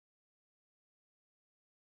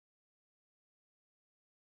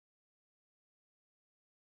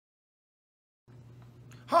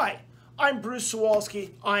Hi, I'm Bruce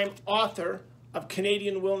Zawalsky. I'm author of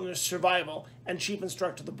Canadian Wilderness Survival and Chief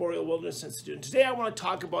Instructor of the Boreal Wilderness Institute. And today I want to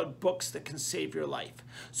talk about books that can save your life.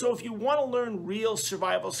 So if you want to learn real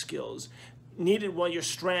survival skills needed while you're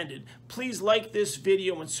stranded, please like this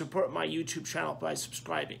video and support my YouTube channel by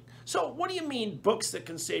subscribing. So what do you mean books that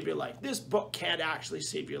can save your life? This book can't actually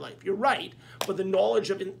save your life. You're right, but the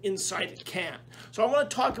knowledge of inside it can. So I want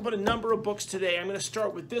to talk about a number of books today. I'm going to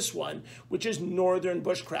start with this one, which is Northern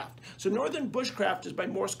Bushcraft. So Northern Bushcraft is by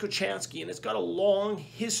Morris Kochanski, and it's got a long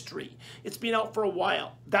history. It's been out for a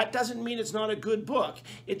while. That doesn't mean it's not a good book.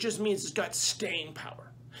 It just means it's got staying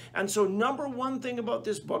power. And so number one thing about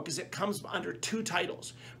this book is it comes under two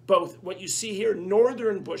titles, both what you see here,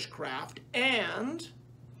 Northern Bushcraft and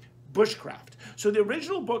Bushcraft. So the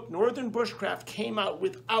original book, Northern Bushcraft, came out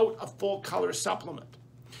without a full color supplement.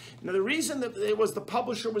 Now the reason that it was the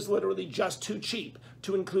publisher was literally just too cheap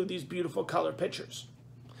to include these beautiful color pictures.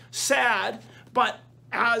 Sad, but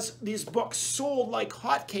as these books sold like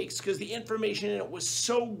hotcakes because the information in it was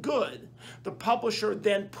so good, the publisher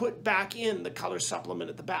then put back in the color supplement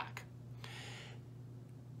at the back.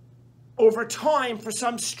 Over time, for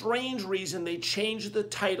some strange reason, they changed the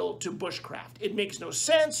title to Bushcraft. It makes no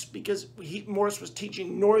sense because Morris was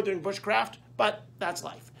teaching Northern Bushcraft, but that's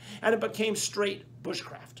life. And it became straight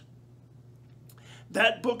Bushcraft.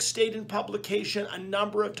 That book stayed in publication a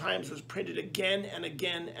number of times, was printed again and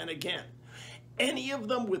again and again. Any of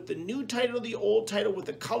them with the new title, the old title, with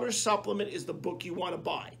the color supplement is the book you want to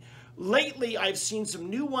buy. Lately, I've seen some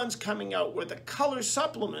new ones coming out where the color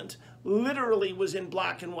supplement literally was in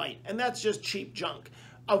black and white, and that's just cheap junk.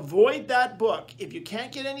 Avoid that book. If you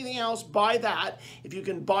can't get anything else, buy that. If you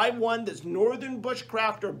can buy one that's Northern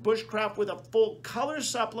Bushcraft or Bushcraft with a full color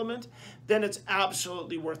supplement, then it's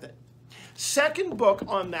absolutely worth it. Second book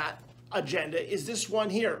on that agenda is this one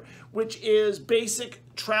here, which is Basic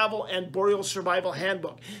Travel and Boreal Survival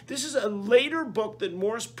Handbook. This is a later book that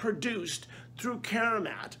Morris produced through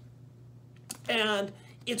Karamat, and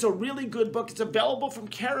it's a really good book. It's available from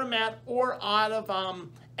Karamat or out of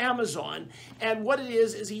Amazon, and what it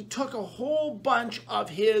is he took a whole bunch of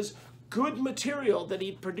his good material that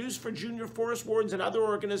he produced for junior forest wardens and other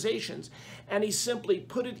organizations, and he simply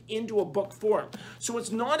put it into a book form. So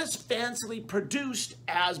it's not as fancily produced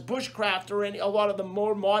as Bushcraft or a lot of the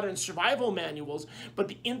more modern survival manuals, but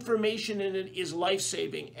the information in it is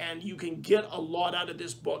life-saving, and you can get a lot out of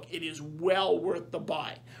this book. It is well worth the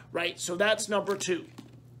buy, right? So that's number two.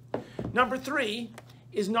 Number three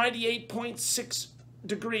is 98.6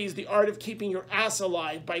 Degrees, The Art of Keeping Your Ass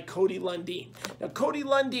Alive by Cody Lundeen. Now, Cody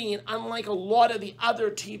Lundeen, unlike a lot of the other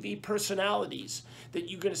TV personalities that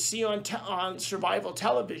you're going to see on survival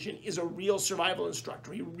television, is a real survival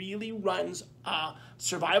instructor. He really runs a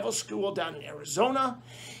survival school down in Arizona.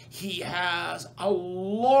 He has a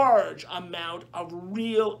large amount of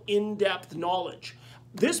real in-depth knowledge.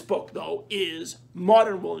 This book, though, is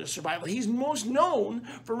Modern Wilderness Survival. He's most known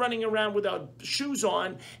for running around without shoes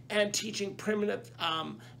on and teaching primitive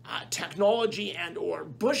technology and or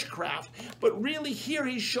bushcraft. But really here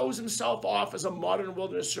he shows himself off as a modern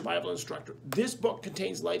wilderness survival instructor. This book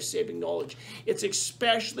contains life-saving knowledge. It's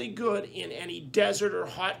especially good in any desert or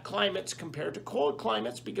hot climates compared to cold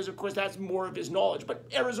climates because, of course, that's more of his knowledge. But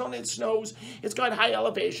Arizona, it snows. It's got high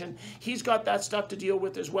elevation. He's got that stuff to deal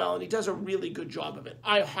with as well, and he does a really good job of it.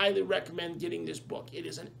 I highly recommend getting this book. It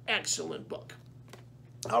is an excellent book.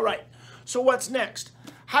 All right, so what's next?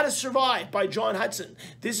 How to Survive by John Hudson.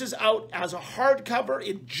 This is out as a hardcover.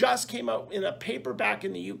 It just came out in a paperback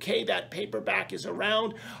in the UK. That paperback is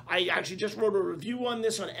around. I actually just wrote a review on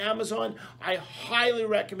this on Amazon. I highly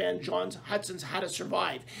recommend John Hudson's How to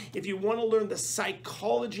Survive. If you want to learn the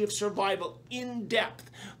psychology of survival in depth,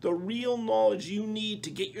 the real knowledge you need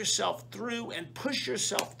to get yourself through and push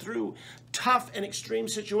yourself through tough and extreme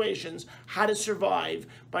situations, How to Survive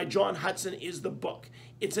by John Hudson is the book.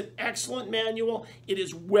 It's an excellent manual. It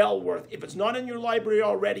is well worth. If it's not in your library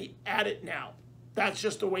already, add it now. That's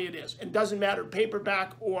just the way it is. It doesn't matter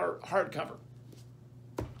paperback or hardcover.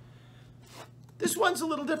 This one's a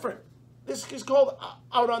little different. This is called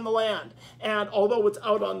Out on the Land. And although it's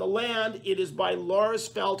Out on the Land, it is by Lars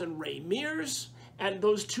Felt and Ray Mears. And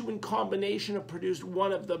those two in combination have produced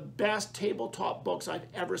one of the best tabletop books I've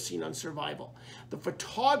ever seen on survival. The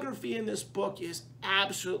photography in this book is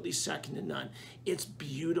absolutely second to none. It's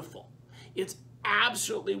beautiful. It's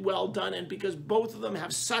absolutely well done. And because both of them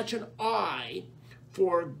have such an eye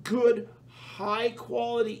for good, high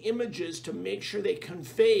quality images to make sure they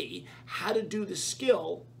convey how to do the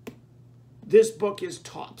skill, this book is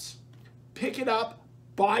tops. Pick it up,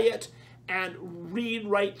 buy it, and read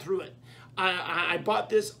right through it. I bought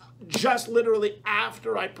this just literally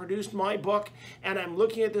after I produced my book, and I'm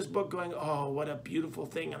looking at this book going, oh, what a beautiful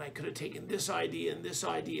thing, and I could have taken this idea and this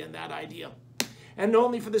idea and that idea. And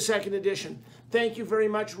only for the second edition. Thank you very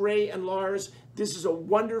much, Ray and Lars. This is a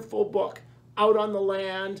wonderful book, Out on the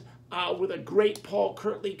Land, with a great Paul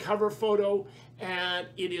Kirtley cover photo, and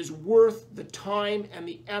it is worth the time and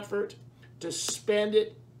the effort to spend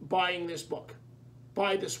it buying this book.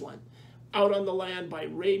 Buy this one. Out on the Land by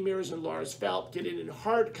Ray Mears and Lars Felt. Get it in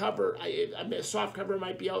hardcover. I mean, a soft cover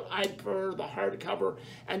might be out. I'd prefer the hardcover.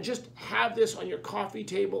 And just have this on your coffee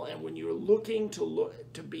table. And when you're looking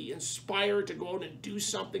to be inspired to go out and do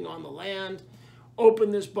something on the land,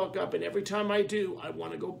 open this book up. And every time I do, I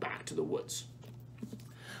want to go back to the woods.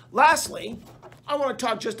 Lastly, I want to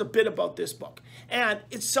talk just a bit about this book. And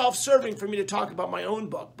it's self-serving for me to talk about my own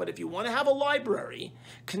book, but if you want to have a library,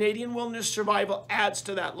 Canadian Wilderness Survival adds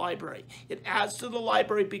to that library. It adds to the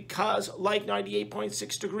library because, like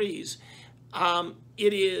 98.6 Degrees,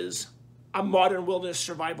 it is a modern wilderness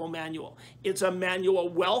survival manual. It's a manual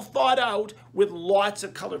well thought out with lots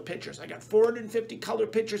of color pictures. I got 450 color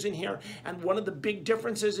pictures in here, and one of the big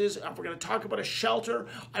differences is if we're going to talk about a shelter,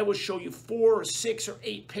 I will show you 4 or 6 or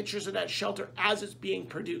 8 pictures of that shelter as it's being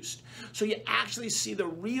produced. So you actually see the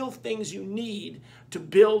real things you need to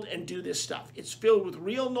build and do this stuff. It's filled with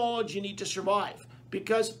real knowledge you need to survive,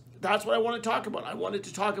 because that's what I want to talk about. I wanted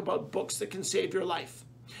to talk about books that can save your life.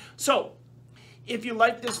 So if you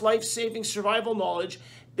like this life-saving survival knowledge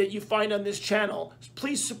that you find on this channel,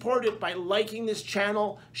 please support it by liking this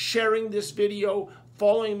channel, sharing this video,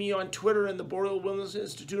 following me on Twitter and the Boreal Wilderness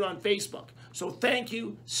Institute on Facebook. So thank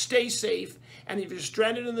you, stay safe, and if you're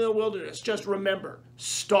stranded in the wilderness, just remember,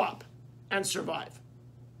 stop and survive.